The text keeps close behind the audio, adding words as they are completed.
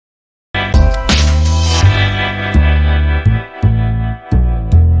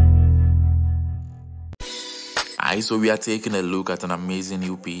Alright, so we are taking a look at an amazing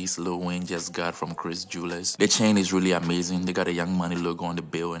new piece Lil Wayne just got from Kris Jewelers. The chain is really amazing. They got a Young Money logo on the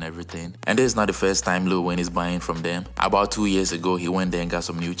bill and everything. And this is not the first time Lil Wayne is buying from them. About 2 years ago, he went there and got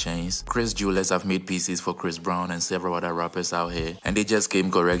some new chains. Kris Jewelers have made pieces for Chris Brown and several other rappers out here. And they just came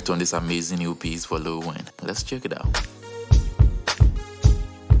correct on this amazing new piece for Lil Wayne. Let's check it out.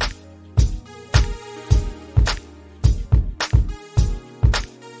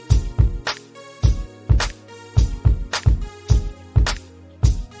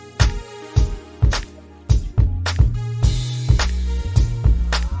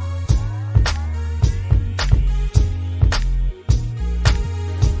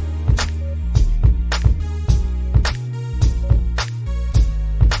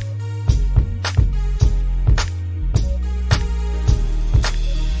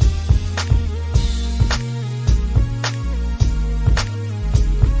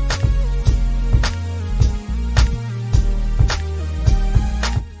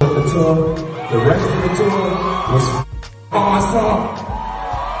 The rest of the tour was awesome.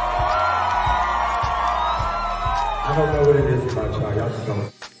 I don't know what it is about y'all. Y'all just don't.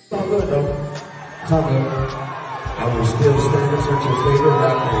 It's all good though. It's all good. I will still stand and search your favorite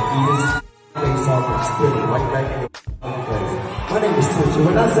rapper and eat his face off and spit it right back in your face. My name is Twitcher.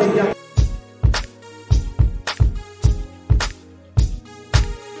 When I say young.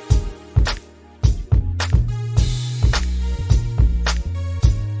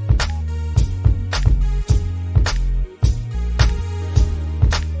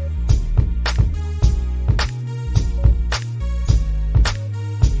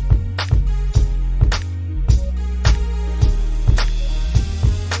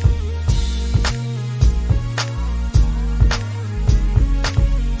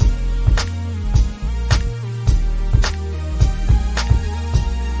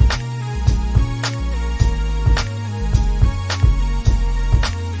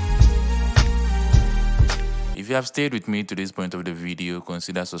 If you have stayed with me to this point of the video,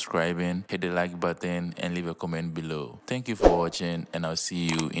 consider subscribing, hit the like button and leave a comment below. Thank you for watching and I'll see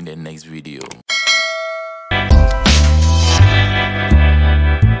you in the next video.